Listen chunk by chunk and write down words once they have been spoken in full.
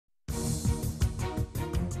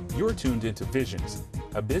You're tuned into Visions,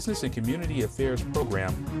 a business and community affairs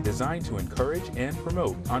program designed to encourage and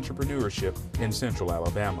promote entrepreneurship in Central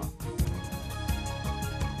Alabama.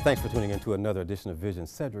 Thanks for tuning in to another edition of Vision.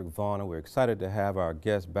 Cedric Vaughn. We're excited to have our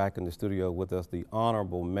guest back in the studio with us, the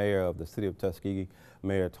Honorable Mayor of the City of Tuskegee,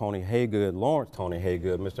 Mayor Tony Haygood, Lawrence Tony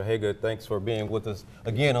Haygood. Mr. Haygood, thanks for being with us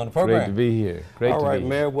again on the program. Great to be here. All right,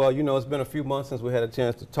 Mayor. Well, you know, it's been a few months since we had a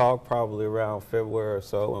chance to talk, probably around February or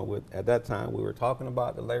so, and at that time we were talking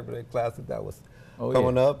about the Labor Day Classic that was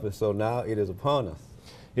coming up, and so now it is upon us.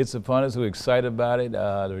 It's upon us. We're excited about it.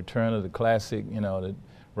 The return of the Classic, you know, the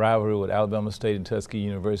rivalry with Alabama State and Tuskegee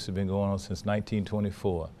University has been going on since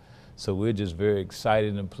 1924. So we're just very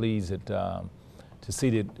excited and pleased that, to see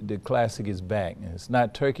that the Classic is back. And it's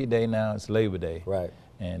not Turkey Day now, it's Labor Day. Right.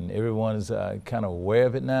 And everyone is kind of aware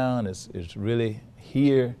of it now, and it's really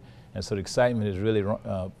here. And so the excitement is really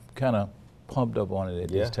kind of pumped up on it at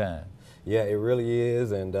this time. Yeah, it really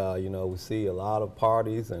is, and you know, we see a lot of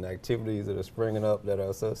parties and activities that are springing up that are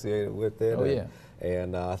associated with it. Oh, yeah.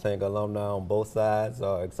 And I think alumni on both sides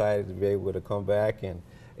are excited to be able to come back and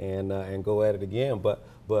go at it again. But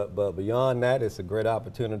beyond that, it's a great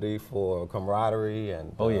opportunity for camaraderie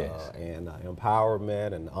and and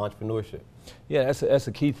empowerment and entrepreneurship. Yeah, that's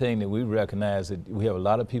a key thing that we recognize, that we have a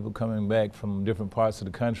lot of people coming back from different parts of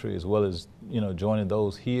the country, as well as, you know, joining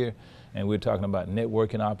those here. And we're talking about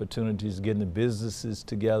networking opportunities, getting the businesses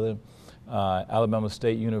together. Alabama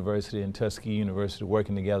State University and Tuskegee University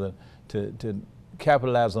working together to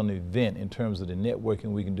capitalize on the event in terms of the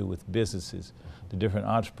networking we can do with businesses, the different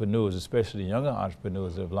entrepreneurs, especially younger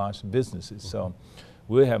entrepreneurs that have launched businesses. So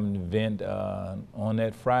we'll have an event on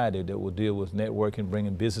that Friday that will deal with networking,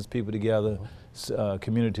 bringing business people together,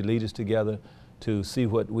 community leaders together, to see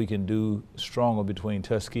what we can do stronger between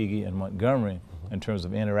Tuskegee and Montgomery in terms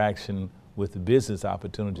of interaction with the business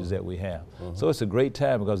opportunities that we have. So it's a great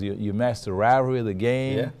time because you match the rivalry of the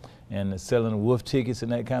game and selling wolf tickets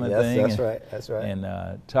and that kind of thing. That's right, that's right.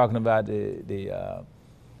 And talking about the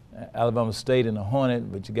Alabama State and the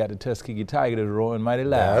Hornet, but you got the Tuskegee Tiger that's roaring mighty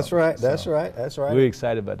loud. That's right, so that's right, that's right. We're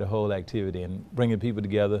excited about the whole activity and bringing people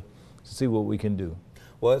together to see what we can do.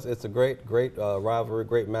 Well, it's a great rivalry,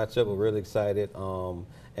 great matchup. We're really excited.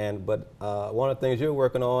 But one of the things you're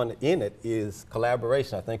working on in it is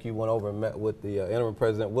collaboration. I think you went over and met with the interim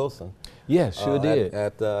President Wilson. Yes, sure did.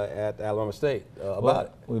 At Alabama State about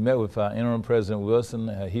it. We met with interim President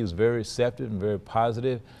Wilson. He was very receptive and very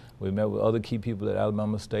positive. We met with other key people at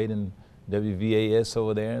Alabama State and WVAS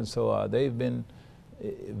over there, and so they've been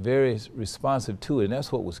very responsive to it, and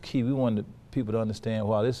that's what was key. We wanted people to understand,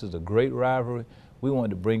 while this is a great rivalry, we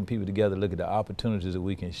wanted to bring people together, look at the opportunities that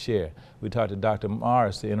we can share. We talked to Dr.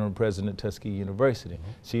 Morris, the interim president of Tuskegee University.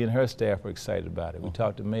 She and her staff were excited about it. We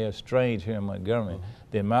talked to Mayor Strange here in Montgomery.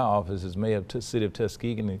 Then my office is Mayor of the City of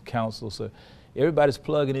Tuskegee and the council. So everybody's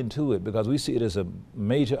plugging into it because we see it as a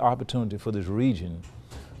major opportunity for this region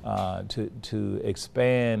to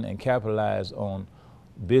expand and capitalize on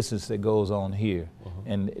business that goes on here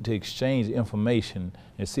and to exchange information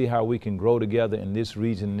and see how we can grow together in this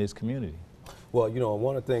region, in this community. Well, you know,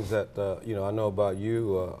 one of the things that, you know, I know about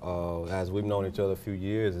you, as we've known each other a few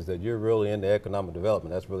years, is that you're really into economic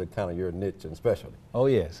development. That's really kind of your niche and specialty. Oh,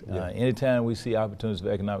 yes. Anytime we see opportunities for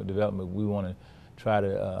economic development, we want to try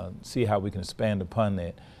to see how we can expand upon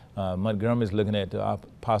that. Montgomery is looking at the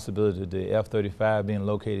possibility of the F-35 being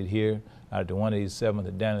located here out at the 187th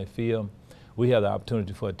at Danley Field. We have the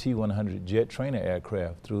opportunity for a T-100 jet trainer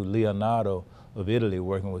aircraft through Leonardo of Italy,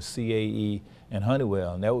 working with CAE and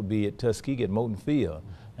Honeywell, and that would be at Tuskegee at Moulton Field.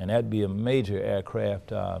 And that'd be a major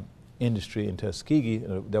aircraft industry in Tuskegee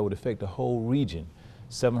that would affect the whole region.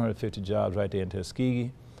 750 jobs right there in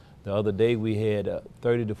Tuskegee. The other day we had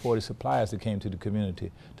 30 to 40 suppliers that came to the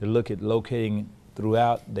community to look at locating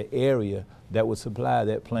throughout the area that would supply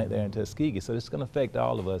that plant there in Tuskegee. So it's going to affect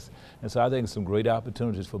all of us. And so I think some great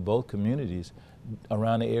opportunities for both communities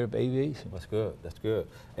around the area of aviation. That's good, that's good.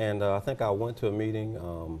 And I think I went to a meeting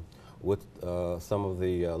with some of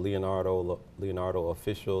the Leonardo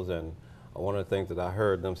officials, and one of the things that I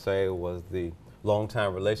heard them say was the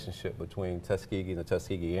long-time relationship between Tuskegee and the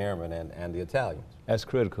Tuskegee Airmen and the Italians. That's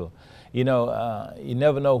critical. You know, you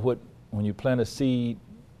never know when you plant a seed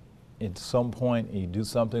at some point and you do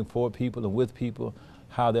something for people and with people,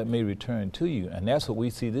 how that may return to you. And that's what we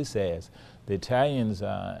see this as. The Italians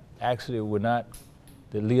actually were not,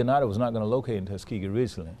 the Leonardo was not going to locate in Tuskegee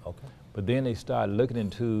originally. Okay. But then they started looking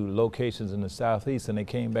into locations in the southeast, and they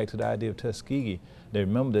came back to the idea of Tuskegee. They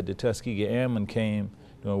remembered that the Tuskegee Airmen came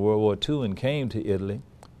during World War II and came to Italy,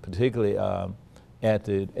 particularly at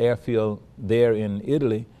the airfield there in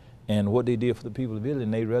Italy, and what they did for the people of Italy,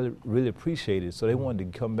 and they really appreciated it. So they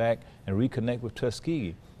wanted to come back and reconnect with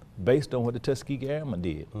Tuskegee based on what the Tuskegee Airmen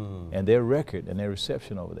did and their record and their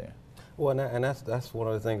reception over there. Well, and that's one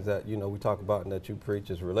of the things that, you know, we talk about and that you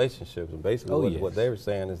preach is relationships. And basically what they were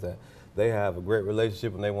saying is that they have a great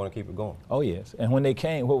relationship and they want to keep it going. Oh, yes. And when they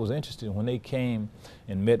came, what was interesting, when they came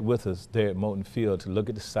and met with us there at Moulton Field to look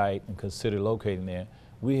at the site and consider locating there,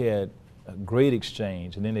 we had a great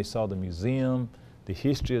exchange. And then they saw the museum, the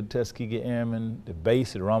history of Tuskegee Airmen, the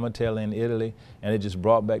base at Ramatella in Italy, and it just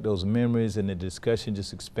brought back those memories, and the discussion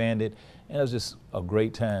just expanded, and it was just a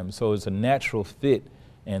great time. So it's a natural fit,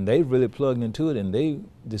 and they really plugged into it, and they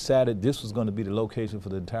decided this was going to be the location for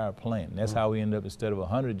the entire plant. And that's how we ended up, instead of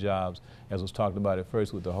 100 jobs, as was talked about at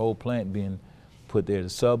first, with the whole plant being put there,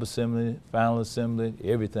 the sub-assembly, final assembly,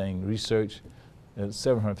 everything, research,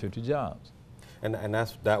 750 jobs. And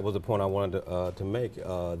that was the point I wanted to make,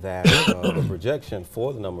 that the projection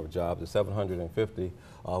for the number of jobs is 750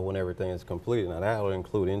 when everything is completed. Now that will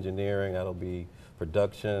include engineering, that'll be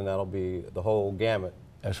production, that'll be the whole gamut.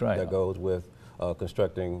 That's right. That goes with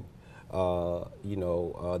constructing, you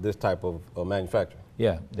know, this type of manufacturing.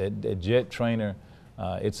 Yeah, that jet trainer,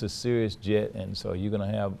 it's a serious jet, and so you're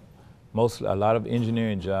going to have a lot of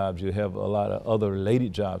engineering jobs. You have a lot of other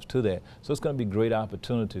related jobs to that. So it's going to be great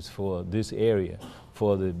opportunities for this area,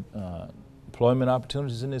 for the employment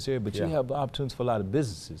opportunities in this area, but you have opportunities for a lot of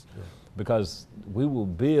businesses. Because we will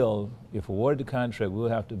build, if awarded the contract, we'll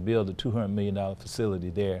have to build a $200 million facility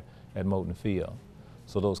there at Moulton Field.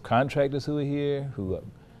 So those contractors who are here, who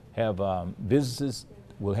have businesses,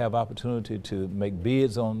 will have opportunity to make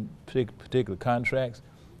bids on particular contracts.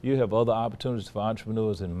 You have other opportunities for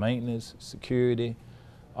entrepreneurs in maintenance, security,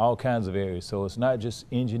 all kinds of areas. So it's not just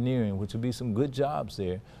engineering, which will be some good jobs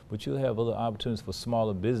there, but you'll have other opportunities for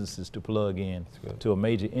smaller businesses to plug in to a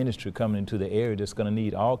major industry coming into the area that's going to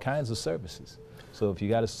need all kinds of services. So if you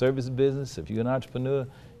got a service business, if you're an entrepreneur,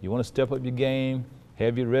 you want to step up your game,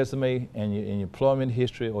 have your resume and your employment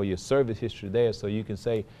history or your service history there, so you can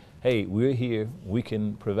say, hey, we're here, we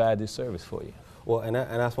can provide this service for you. Well, and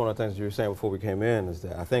that's one of the things you were saying before we came in, is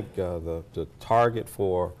that I think the target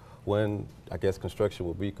for when, I guess, construction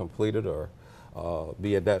will be completed or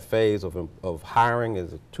be at that phase of hiring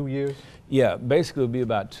is 2 years? Yeah, basically it'll be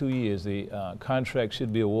about 2 years. The contract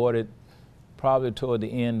should be awarded probably toward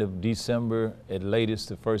the end of December, at latest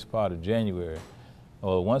the first part of January.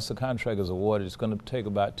 Once the contract is awarded, it's going to take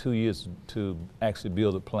about 2 years to actually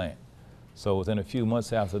build a plant. So within a few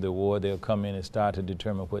months after the award, they'll come in and start to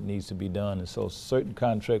determine what needs to be done. And so certain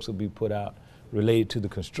contracts will be put out related to the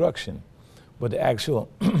construction. But the actual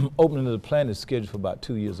opening of the plant is scheduled for about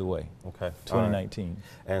 2 years away, 2019.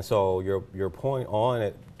 Right. And so your point on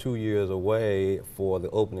it, 2 years away for the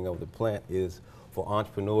opening of the plant, is for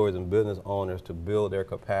entrepreneurs and business owners to build their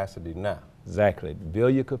capacity now. Exactly.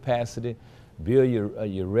 Build your capacity. Build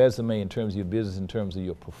your resume in terms of your business, in terms of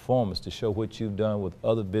your performance, to show what you've done with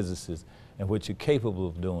other businesses and what you're capable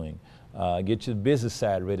of doing. Get your business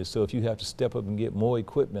side ready, so if you have to step up and get more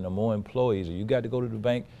equipment or more employees, or you got to go to the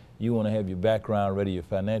bank, you want to have your background ready, your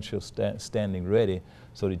financial standing ready,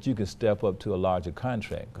 so that you can step up to a larger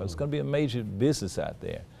contract, because it's going to be a major business out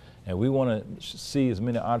there. And we want to see as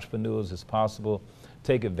many entrepreneurs as possible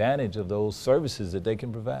take advantage of those services that they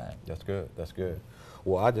can provide. That's good, that's good.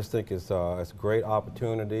 Well, I just think it's a great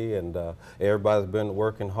opportunity, and everybody's been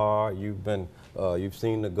working hard. You've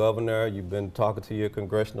seen the governor. You've been talking to your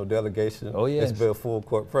congressional delegation. Oh yes, it's been a full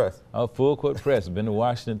court press. Full court press. Been to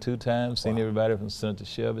Washington 2 times. Seen everybody from Senator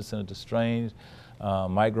Shelby, Senator Strange,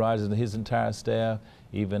 Mike Rogers and his entire staff.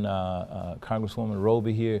 Even Congresswoman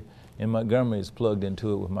Roby here in Montgomery is plugged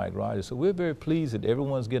into it with Mike Rogers. So we're very pleased that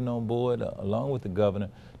everyone's getting on board, along with the governor,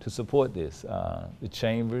 to support this. The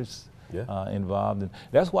chambers. Involved. And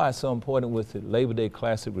that's why it's so important with the Labor Day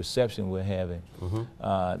Classic reception we're having,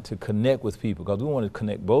 to connect with people, because we want to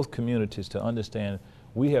connect both communities to understand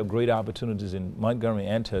we have great opportunities in Montgomery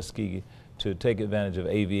and Tuskegee to take advantage of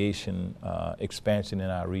aviation expansion in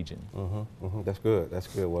our region. That's good, that's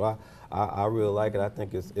good. Well, I really like it. I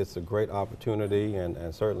think it's a great opportunity,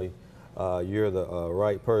 and certainly you're the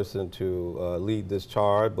right person to lead this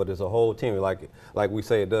charge, but it's a whole team. Like we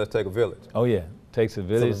say, it does take a village. Oh yeah. Takes a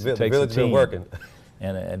village, so takes a team. Working.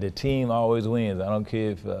 And the team always wins. I don't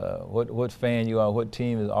care if what fan you are, what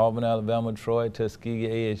team is Auburn, Alabama, Troy, Tuskegee,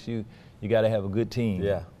 ASU. You got to have a good team.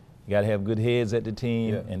 Yeah. You got to have good heads at the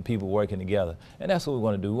team and people working together. And that's what we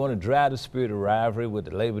want to do. We want to drive the spirit of rivalry with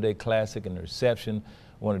the Labor Day Classic and the reception.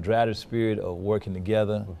 We want to drive the spirit of working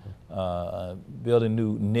together, building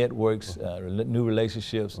new networks, new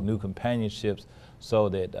relationships, new companionships, so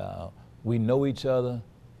that we know each other.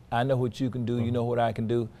 I know what you can do, you know what I can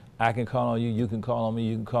do. I can call on you, you can call on me,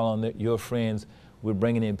 you can call on your friends. We're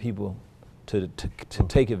bringing in people to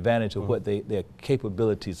take advantage of what their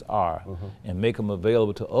capabilities are and make them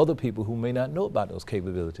available to other people who may not know about those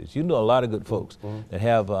capabilities. You know a lot of good folks that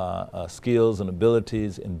have skills and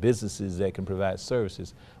abilities and businesses that can provide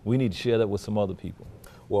services. We need to share that with some other people.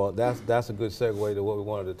 Well, that's a good segue to what we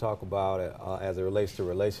wanted to talk about as it relates to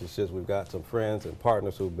relationships. We've got some friends and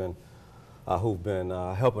partners who've been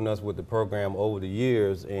helping us with the program over the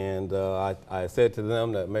years, and I said to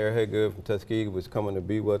them that Mayor Haygood from Tuskegee was coming to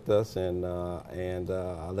be with us, and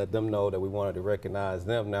I let them know that we wanted to recognize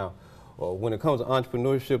them. Now, when it comes to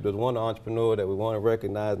entrepreneurship, there's one entrepreneur that we want to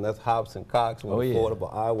recognize, and that's Hobson Cox from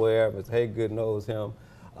Affordable Eyewear. Ms. Haygood knows him,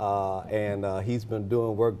 and he's been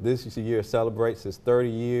doing work this year, celebrates his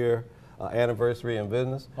 30-year anniversary in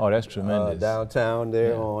business. Oh, that's tremendous. Downtown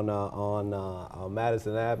there on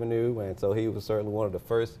Madison Avenue, and so he was certainly one of the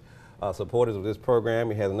first supporters of this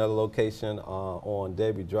program. He has another location on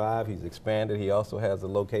Debbie Drive. He's expanded. He also has a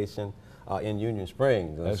location in Union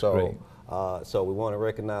Springs. And that's great. So we want to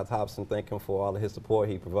recognize Hobson, thank him for all of his support.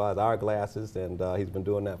 He provides our glasses, and he's been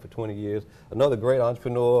doing that for 20 years. Another great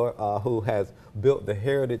entrepreneur who has built the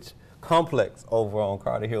Heritage Complex over on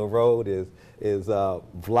Carter Hill Road is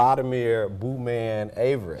Vladimir Booman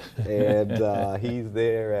Avery, and he's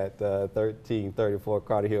there at 1334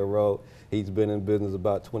 Carter Hill Road. He's been in business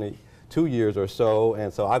about 22 years or so,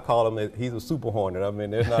 and so I call him, he's a super hornet. I mean,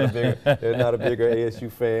 there's not a bigger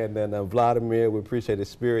ASU fan than Vladimir. We appreciate his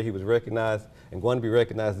spirit. He was recognized and going to be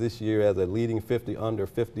recognized this year as a leading 50 under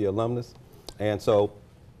 50 alumnus, and so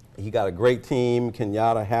he got a great team: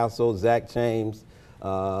 Kenyatta Hassel, Zach James,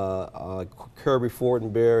 Kirby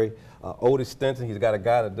Fortenberry, Otis Stinson. He's got a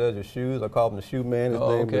guy that does your shoes. I call him the shoe man. His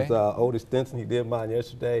name is Otis Stinson. He did mine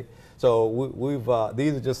yesterday. So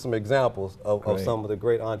these are just some examples of some of the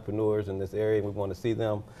great entrepreneurs in this area, and we want to see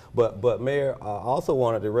them. But Mayor, I also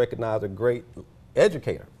wanted to recognize a great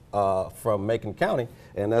educator from Macon County,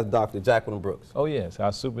 and that's Dr. Jacqueline Brooks. Oh yes,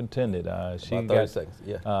 our superintendent. She about 30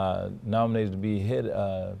 seconds. Nominated to be head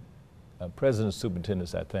president of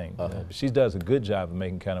superintendents, I think. She does a good job of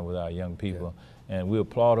Macon County with our young people, and we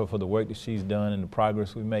applaud her for the work that she's done and the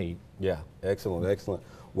progress we made. Yeah, excellent, excellent.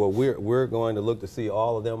 Well, we're going to look to see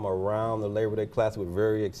all of them around the Labor Day Classic. We're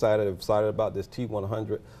very excited about this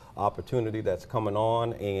T100 opportunity that's coming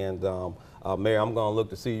on, and Mayor, I'm going to look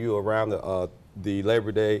to see you around the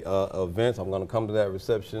Labor Day events. I'm going to come to that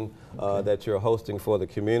reception that you're hosting for the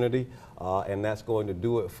community, and that's going to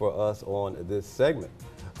do it for us on this segment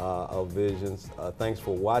of Visions. Thanks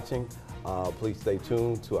for watching. Please stay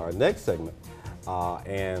tuned to our next segment,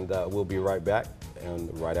 and we'll be right back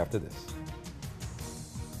and right after this.